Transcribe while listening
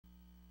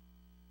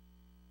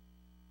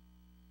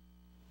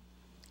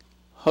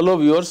Hello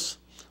viewers,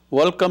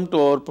 welcome to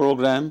our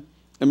program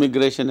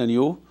Immigration and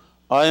You.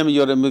 I am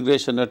your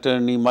immigration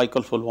attorney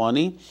Michael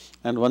Phulwani,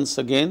 and once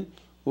again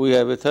we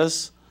have with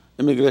us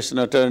immigration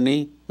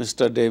attorney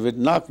Mr. David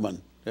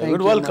Nachman.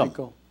 David, welcome.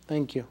 Michael.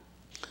 Thank you.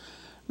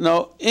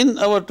 Now in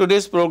our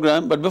today's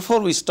program, but before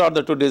we start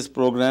the today's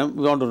program,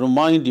 we want to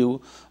remind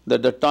you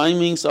that the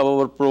timings of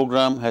our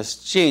program has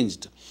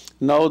changed.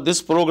 Now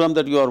this program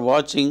that you are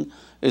watching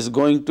is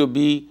going to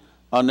be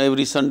on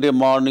every Sunday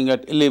morning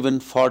at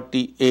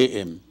 11:40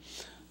 a.m.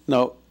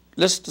 Now,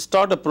 let's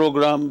start a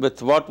program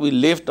with what we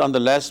left on the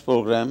last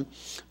program.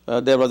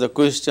 There was a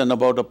question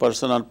about a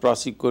person on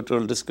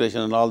prosecutorial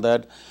discretion and all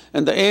that.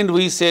 In the end,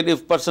 we said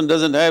if person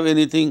doesn't have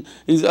anything,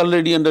 he's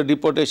already under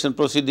deportation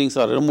proceedings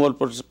or removal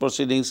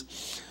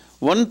proceedings.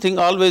 One thing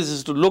always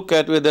is to look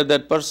at whether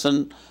that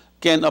person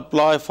can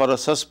apply for a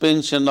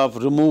suspension of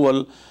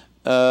removal.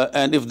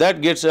 And if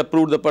that gets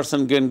approved, the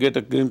person can get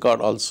a green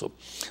card also.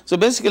 So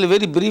basically,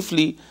 very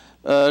briefly,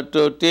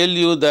 to tell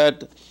you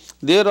that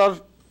there are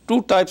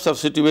two types of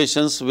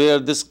situations where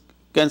this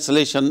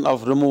cancellation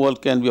of removal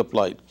can be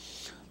applied.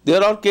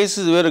 There are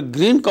cases where a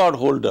green card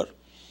holder,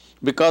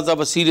 because of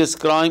a serious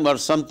crime or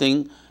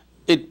something,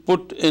 it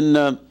put in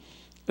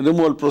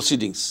removal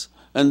proceedings.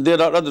 And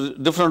there are other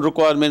different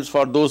requirements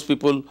for those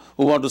people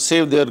who want to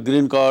save their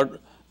green card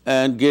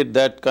and get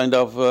that kind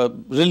of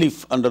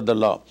relief under the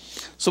law.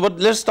 So, but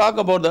let's talk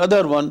about the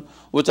other one,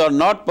 which are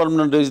not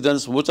permanent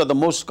residents, which are the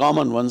most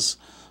common ones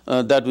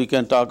that we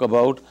can talk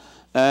about.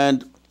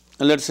 And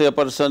let's say a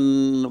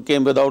person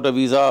came without a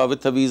visa,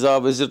 with a visa,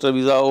 visitor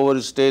visa,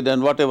 overstayed,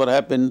 and whatever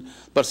happened,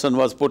 person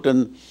was put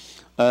in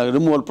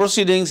removal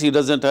proceedings. He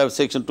doesn't have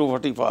Section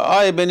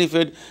 245I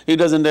benefit. He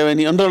doesn't have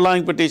any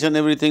underlying petition,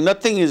 everything.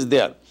 Nothing is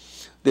there.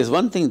 There's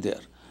one thing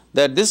there,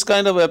 that this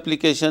kind of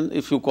application,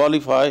 if you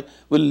qualify,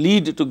 will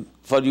lead to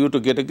for you to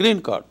get a green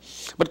card.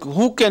 But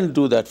who can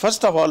do that?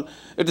 First of all,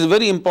 it is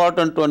very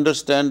important to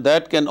understand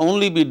that can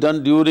only be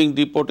done during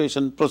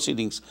deportation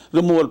proceedings,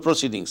 removal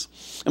proceedings.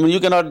 I mean, you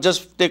cannot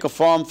just take a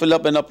form, fill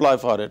up and apply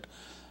for it.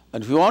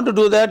 And if you want to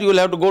do that, you will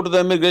have to go to the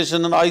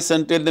immigration and ICE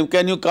and tell them,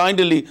 can you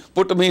kindly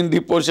put me in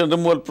deportation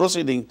removal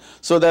proceeding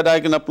so that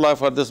I can apply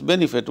for this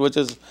benefit, which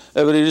is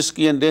a very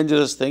risky and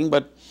dangerous thing.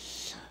 But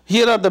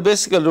here are the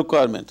basic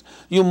requirements.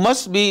 You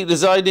must be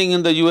residing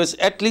in the US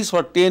at least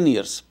for 10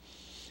 years.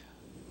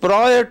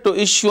 Prior to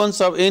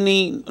issuance of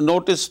any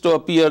notice to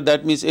appear,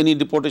 that means any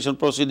deportation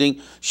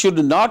proceeding,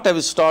 should not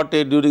have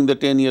started during the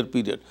 10-year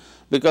period,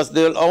 because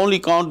they will only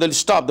count, they'll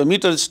stop, the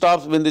meter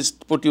stops when they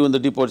put you in the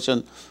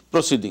deportation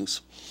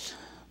proceedings.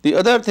 The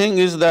other thing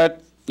is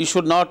that you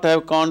should not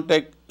have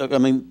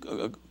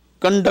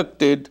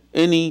conducted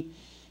any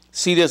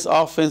serious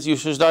offense. You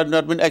should not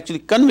have been actually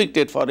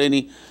convicted for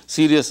any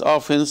serious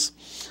offense,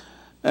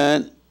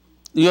 and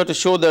you have to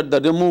show that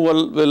the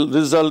removal will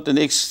result in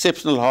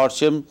exceptional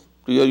hardship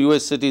to your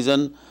US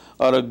citizen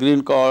or a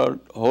green card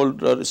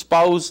holder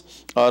spouse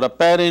or a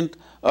parent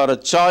or a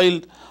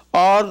child,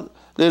 or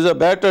there is a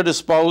battered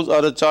spouse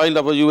or a child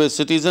of a US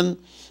citizen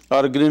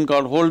or a green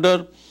card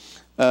holder.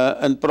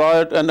 And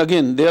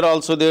again, there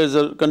is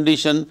a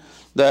condition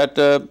that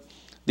the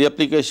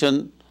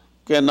application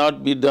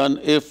cannot be done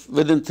if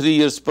within 3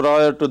 years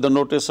prior to the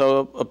notice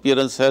of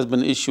appearance has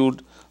been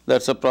issued.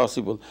 That's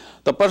possible.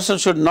 The person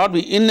should not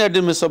be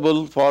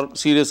inadmissible for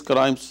serious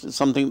crimes,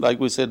 something like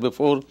we said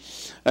before.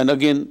 And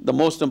again, the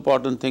most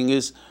important thing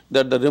is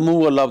that the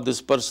removal of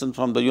this person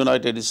from the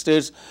United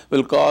States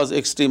will cause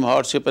extreme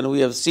hardship. And we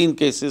have seen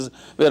cases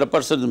where a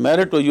person is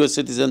married to a US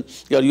citizen,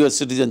 or US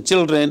citizen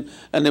children,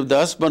 and if the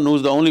husband,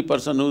 who's the only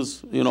person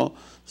who's,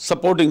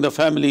 supporting the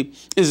family,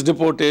 is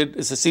deported,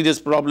 it's a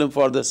serious problem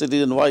for the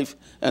citizen wife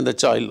and the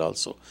child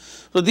also.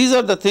 So these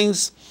are the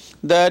things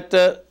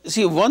that,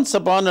 see, once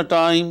upon a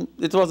time,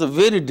 it was a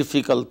very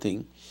difficult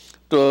thing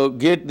to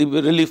get the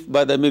relief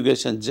by the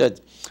immigration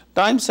judge.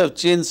 Times have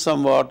changed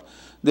somewhat.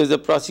 There's a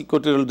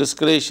prosecutorial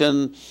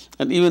discretion,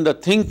 and even the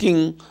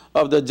thinking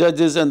of the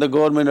judges and the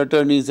government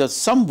attorneys has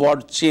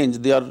somewhat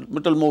changed. They are a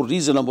little more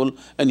reasonable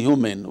and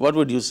humane. What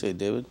would you say,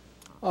 David?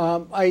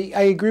 I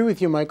agree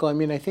with you, Michael. I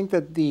mean, I think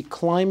that the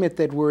climate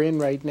that we're in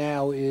right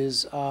now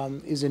is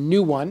a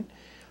new one.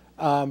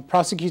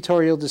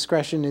 Prosecutorial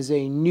discretion is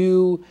a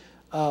new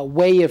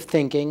way of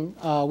thinking.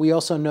 We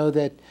also know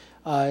that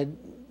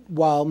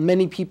while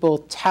many people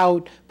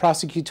tout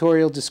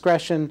prosecutorial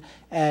discretion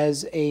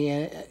as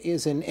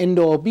an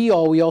end-all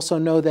be-all, we also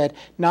know that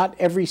not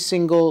every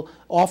single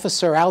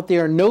officer out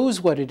there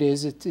knows what it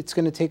is. It's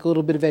going to take a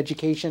little bit of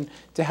education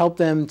to help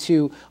them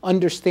to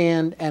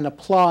understand and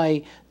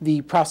apply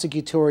the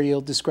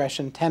prosecutorial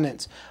discretion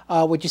tenets.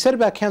 What you said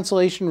about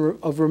cancellation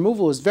of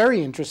removal is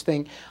very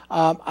interesting.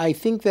 I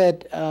think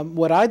that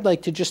what I'd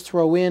like to just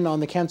throw in on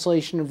the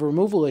cancellation of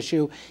removal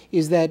issue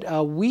is that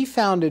we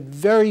found it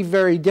very,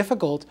 very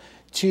difficult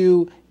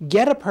to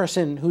get a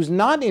person who's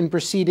not in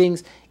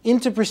proceedings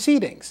into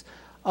proceedings.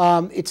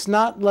 It's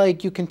not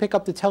like you can pick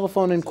up the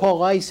telephone and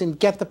call ICE and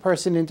get the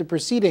person into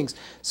proceedings.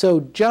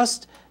 So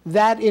just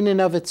that in and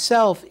of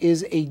itself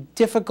is a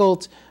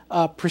difficult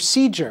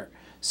procedure.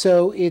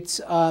 So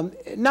it's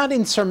not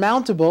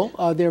insurmountable.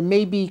 There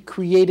may be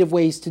creative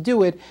ways to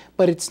do it,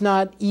 but it's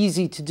not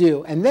easy to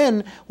do. And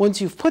then once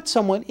you've put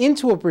someone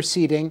into a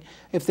proceeding,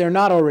 if they're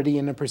not already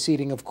in a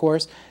proceeding, of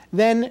course,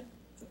 then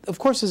of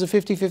course there's a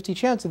 50-50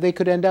 chance that they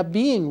could end up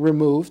being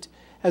removed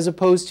as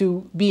opposed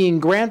to being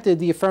granted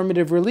the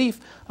affirmative relief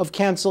of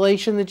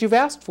cancellation that you've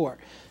asked for.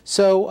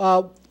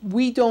 So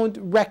we don't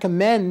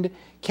recommend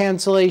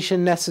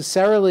cancellation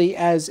necessarily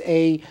as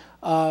a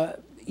way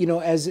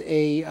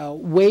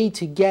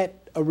to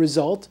get a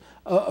result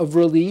of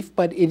relief,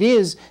 but it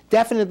is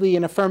definitely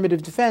an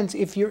affirmative defense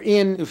if you're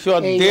in a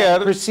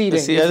proceeding.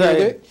 See,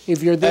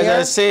 if you're there,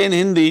 as I say in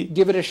Hindi,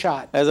 give it a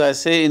shot. As I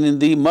say in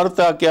Hindi,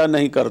 marta kya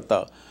nahi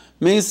karta.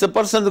 Means the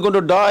person is going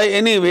to die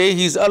anyway.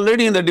 He's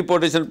already in the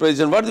deportation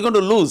position. What is he going to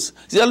lose?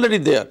 He's already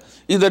there.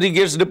 Either he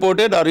gets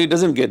deported or he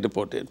doesn't get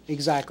deported.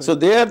 Exactly. So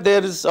there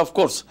is, of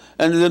course,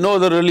 and there's no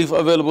other relief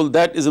available.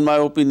 That is, in my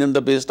opinion,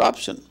 the best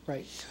option.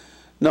 Right.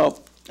 Now,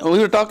 we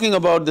were talking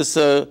about this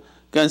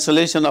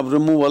cancellation of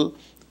removal.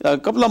 A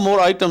couple of more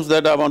items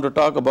that I want to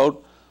talk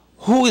about.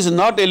 Who is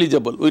not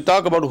eligible? We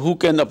talk about who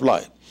can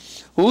apply.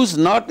 Who is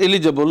not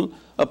eligible?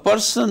 A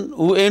person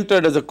who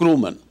entered as a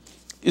crewman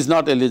is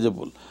not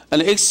eligible. An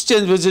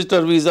exchange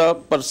visitor visa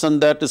person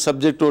that is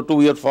subject to a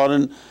 2-year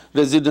foreign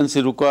residency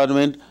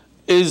requirement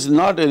is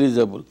not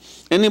eligible.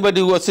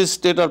 Anybody who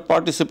assisted or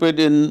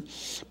participated in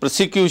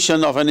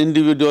prosecution of an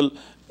individual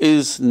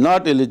is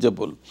not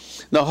eligible.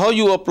 Now, how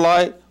you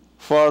apply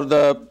for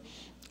the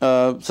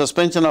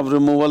suspension of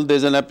removal?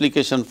 There's an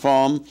application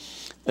form,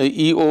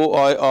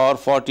 EOIR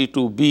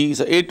 42B. It's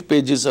 8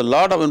 pages. A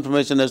lot of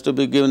information has to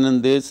be given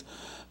in this.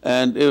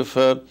 And if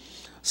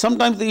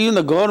sometimes even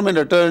the government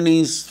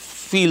attorneys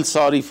feel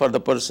sorry for the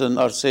person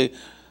or say,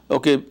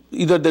 okay,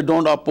 either they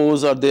don't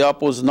oppose or they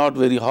oppose not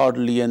very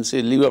hardly and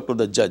say leave up to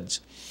the judge.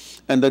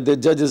 And that the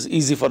judge is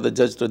easy for the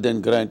judge to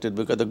then grant it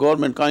because the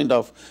government kind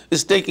of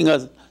is taking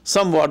a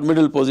somewhat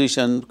middle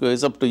position.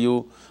 It's up to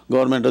you.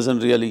 Government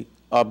doesn't really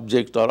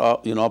object or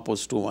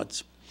oppose too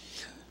much.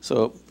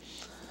 So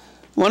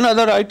one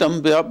other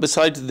item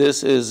besides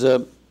this is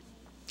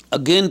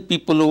again,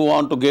 people who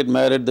want to get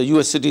married, the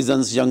US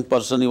citizens, young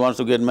person who wants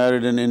to get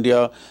married in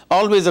India,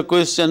 always a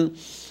question,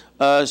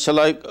 shall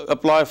I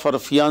apply for a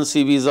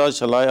fiancé visa?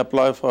 Shall I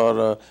apply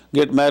for,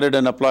 get married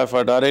and apply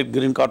for direct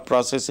green card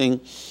processing?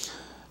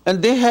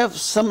 And they have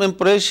some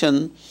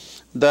impression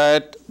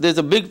that there's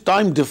a big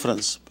time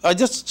difference. I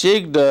just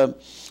checked the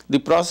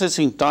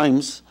processing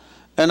times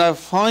and I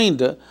find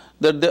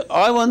that the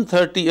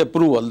I-130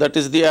 approval, that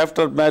is the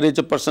after marriage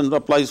a person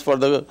applies for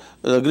the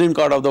green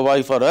card of the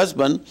wife or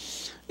husband,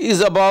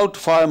 is about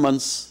 5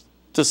 months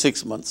to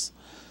 6 months.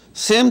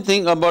 Same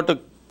thing about a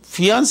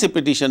fiancé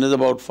petition is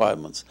about 5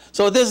 months.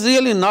 So there's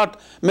really not,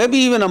 maybe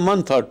even a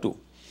month or two.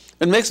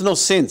 It makes no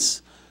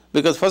sense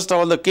because first of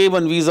all the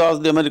K1 visas,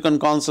 the American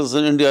consuls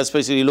in India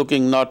especially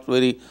looking not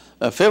very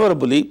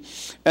favorably.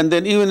 And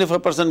then even if a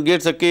person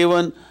gets a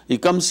K1, he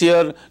comes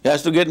here, he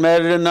has to get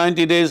married in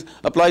 90 days,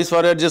 applies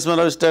for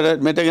adjustment of status,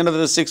 it may take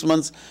another 6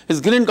 months.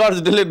 His green card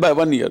is delayed by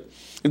 1 year.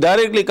 He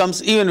directly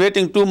comes, even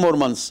waiting 2 more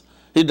months.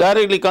 He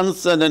directly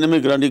comes as an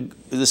immigrant, he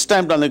is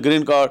stamped on the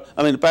green card,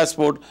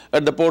 passport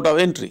at the port of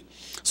entry.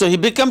 So he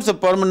becomes a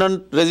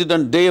permanent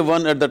resident day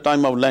 1 at the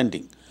time of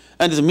landing.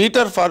 And his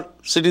meter for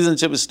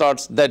citizenship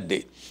starts that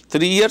day.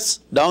 3 years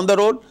down the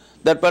road,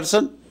 that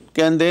person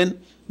can then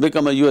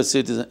become a US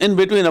citizen. In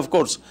between, of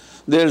course,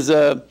 there's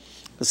a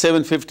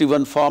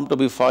 751 form to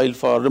be filed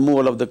for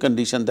removal of the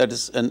condition. That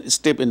is a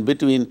step in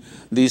between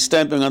the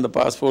stamping on the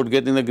passport,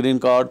 getting the green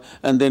card,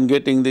 and then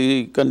getting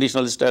the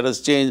conditional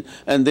status changed,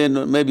 and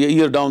then maybe a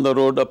year down the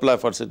road apply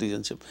for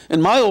citizenship.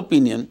 In my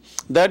opinion,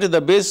 that is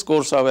the best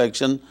course of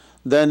action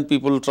than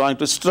people trying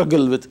to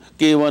struggle with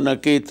K1 or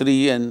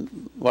K3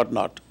 and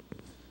whatnot.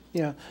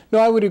 Yeah, no,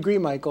 I would agree,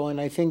 Michael,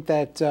 and I think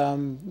that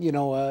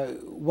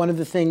one of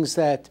the things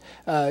that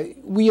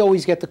we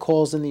always get the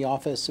calls in the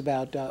office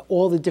about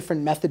all the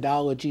different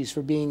methodologies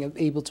for being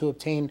able to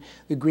obtain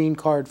the green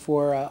card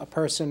for a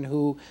person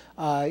who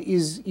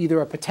is either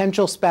a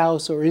potential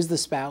spouse or is the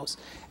spouse.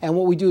 And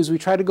what we do is we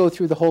try to go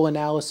through the whole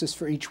analysis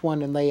for each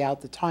one and lay out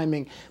the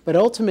timing. But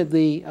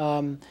ultimately,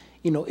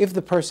 if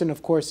the person,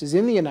 of course, is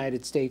in the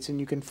United States and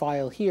you can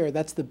file here,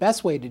 that's the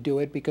best way to do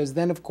it because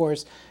then, of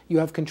course, you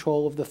have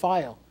control of the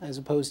file as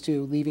opposed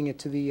to leaving it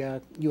to the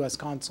U.S.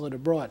 consulate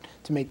abroad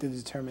to make the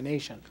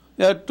determination.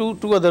 Yeah, two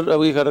other,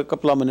 we had a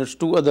couple of minutes,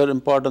 2 other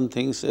important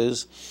things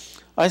is,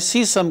 I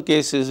see some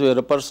cases where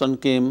a person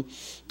came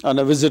on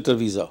a visitor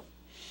visa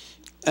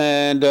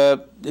and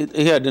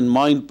he had in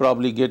mind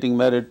probably getting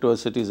married to a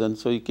citizen,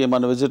 so he came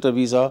on a visitor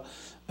visa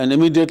and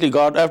immediately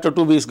after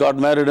 2 weeks, got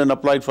married and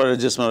applied for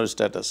adjustment of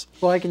status.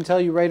 Well, I can tell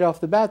you right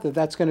off the bat that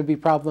that's going to be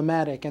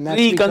problematic. And that's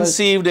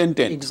preconceived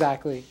intent.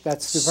 Exactly.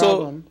 That's the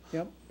problem.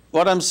 Yep.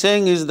 What I'm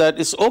saying is that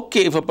it's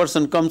okay if a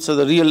person comes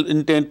with a real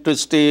intent to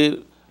stay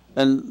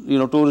and,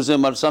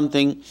 tourism or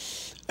something,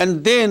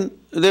 and then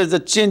there's a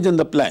change in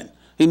the plan.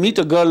 He meet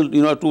a girl,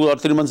 2 or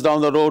 3 months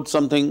down the road,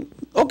 something,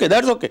 okay,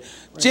 that's okay.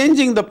 Right.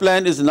 Changing the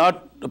plan is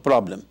not a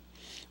problem.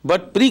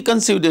 But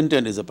preconceived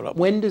intent is a problem.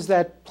 When is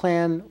that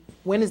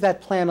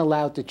plan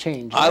allowed to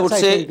change? I would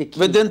say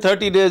within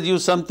 30 days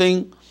use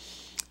something,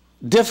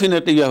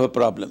 definitely you have a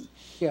problem.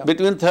 Yeah.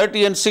 Between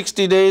 30 and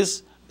 60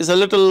 days is a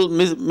little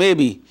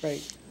maybe.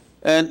 Right.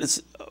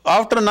 And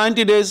after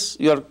 90 days,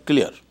 you are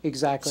clear.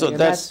 Exactly. So and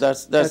that's the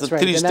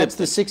right. three-step. And that's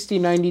the 60,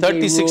 90 day 30,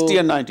 rule. 60,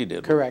 and 90 day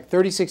rule. Correct.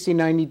 30, 60,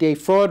 90 day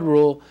fraud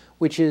rule,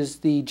 which is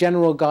the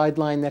general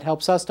guideline that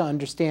helps us to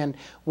understand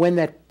when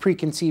that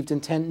preconceived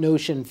intent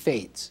notion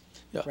fades.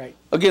 Yeah. Right.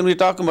 Again, we're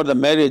talking about the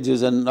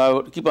marriages, and I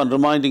would keep on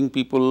reminding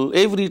people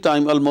every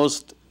time,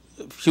 almost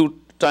a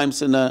few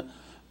times in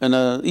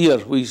a year,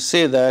 we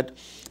say that.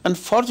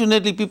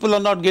 Unfortunately, people are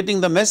not getting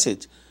the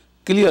message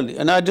clearly.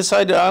 And I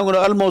decided I'm going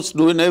to almost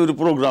do in every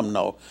program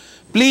now.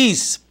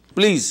 Please,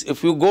 please,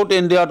 if you go to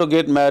India to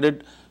get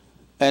married,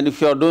 and if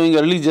you are doing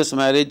a religious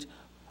marriage,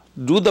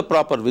 do the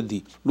proper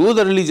vidhi, do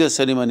the religious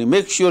ceremony,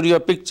 make sure you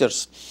have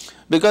pictures.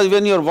 Because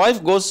when your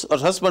wife goes or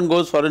husband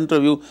goes for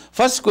interview,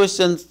 first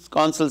question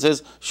counsel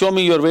says, show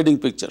me your wedding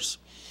pictures.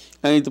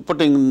 And he's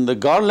putting the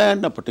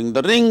garland, putting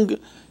the ring.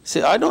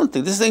 Say, I don't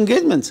think this is an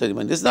engagement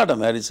ceremony. This is not a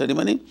marriage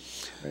ceremony.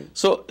 Right.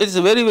 So it's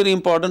very, very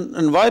important.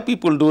 And why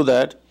people do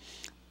that?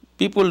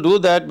 People do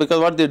that because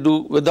what they do,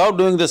 without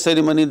doing the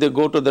ceremony, they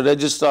go to the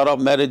registrar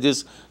of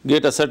marriages,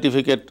 get a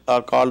certificate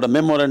called a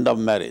memorandum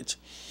of marriage.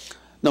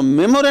 Now,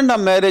 memorandum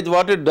of marriage,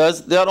 what it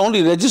does, they are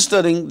only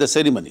registering the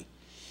ceremony.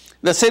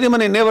 The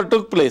ceremony never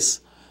took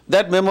place.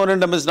 That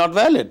memorandum is not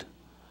valid.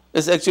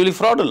 It's actually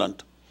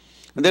fraudulent.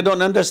 And they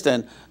don't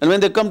understand. And when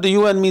they come to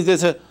you and me, they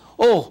say,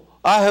 oh,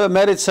 I have a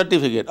marriage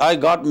certificate. I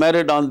got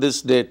married on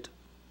this date,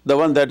 the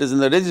one that is in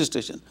the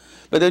registration.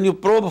 But then you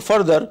probe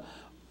further,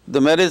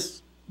 the marriage,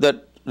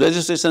 that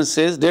registration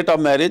says date of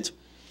marriage,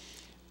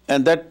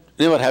 and that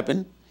never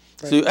happened.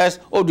 Right. So you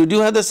ask, oh, did you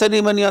have the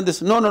ceremony on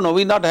this? No, no, no,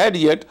 we not had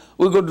yet.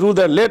 We could do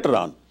that later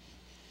on.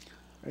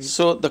 Right.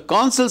 So the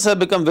consuls have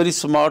become very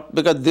smart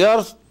because they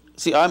are,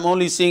 see, I'm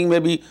only seeing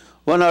maybe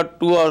 1 or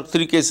 2 or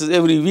 3 cases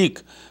every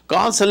week.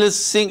 Consul is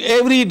seeing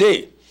every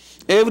day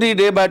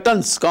by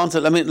tons.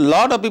 Consul, I mean, a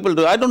lot of people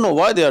do. I don't know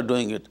why they are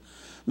doing it,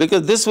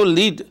 because this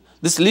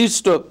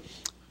leads to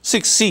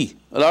 6C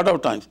a lot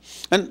of times.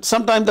 And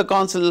sometimes the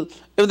consul,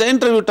 if the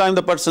interview time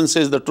the person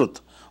says the truth,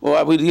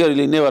 oh, we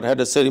really never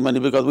had a ceremony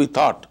because we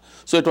thought.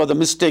 So it was a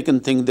mistaken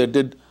thing they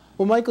did.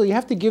 Well, Michael, you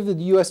have to give the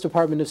U.S.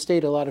 Department of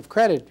State a lot of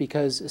credit,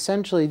 because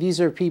essentially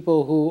these are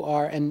people who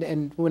are,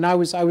 and when I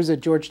was at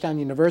Georgetown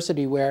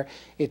University, where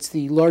it's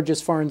the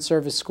largest foreign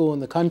service school in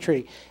the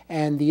country,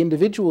 and the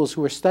individuals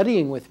who are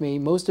studying with me,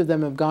 most of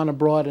them have gone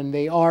abroad and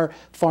they are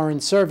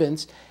foreign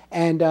servants,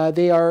 and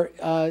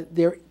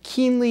they're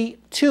keenly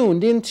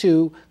tuned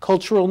into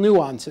cultural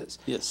nuances.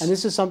 Yes. And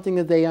this is something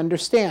that they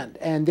understand.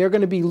 And they're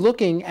going to be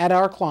looking at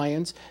our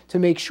clients to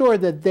make sure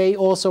that they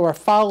also are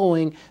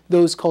following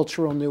those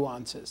cultural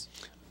nuances.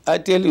 I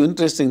tell you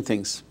interesting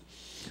things.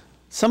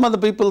 Some of the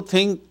people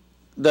think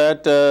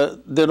that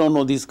they don't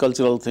know these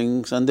cultural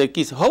things, and they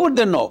keep, how would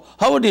they know?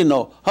 How would he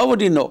know? How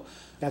would he know?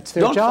 That's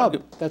their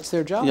job. That's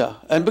their job. Yeah,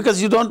 and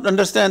because you don't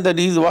understand that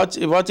he's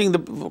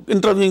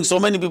interviewing so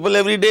many people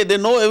every day, they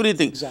know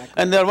everything. Exactly.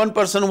 And there one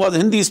person who was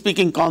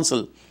Hindi-speaking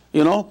consul,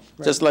 you know,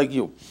 right, just like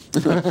you.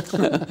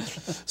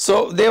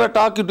 So they were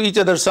talking to each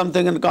other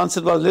something, and the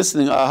consul was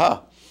listening.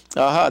 Aha,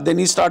 aha. Then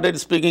he started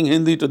speaking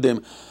Hindi to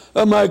them.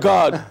 Oh my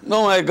God,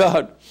 oh my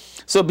God.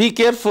 So be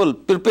careful,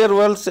 prepare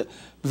well,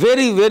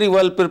 very, very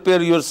well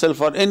prepare yourself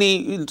for any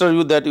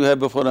interview that you have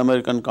before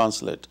American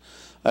consulate.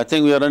 I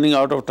think we are running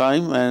out of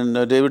time,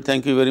 and David,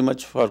 thank you very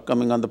much for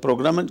coming on the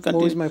program and continue.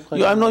 Always my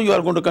pleasure. I know you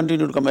are going to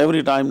continue to come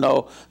every time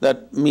now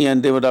that me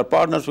and David are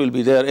partners. Will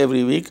be there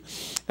every week,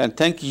 and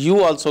thank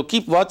you also.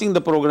 Keep watching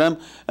the program,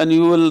 and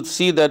you will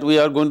see that we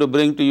are going to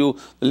bring to you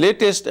the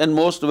latest and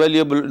most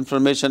valuable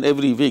information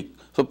every week.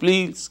 So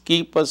please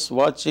keep us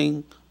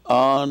watching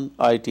on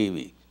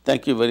ITV.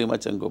 Thank you very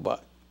much, and goodbye.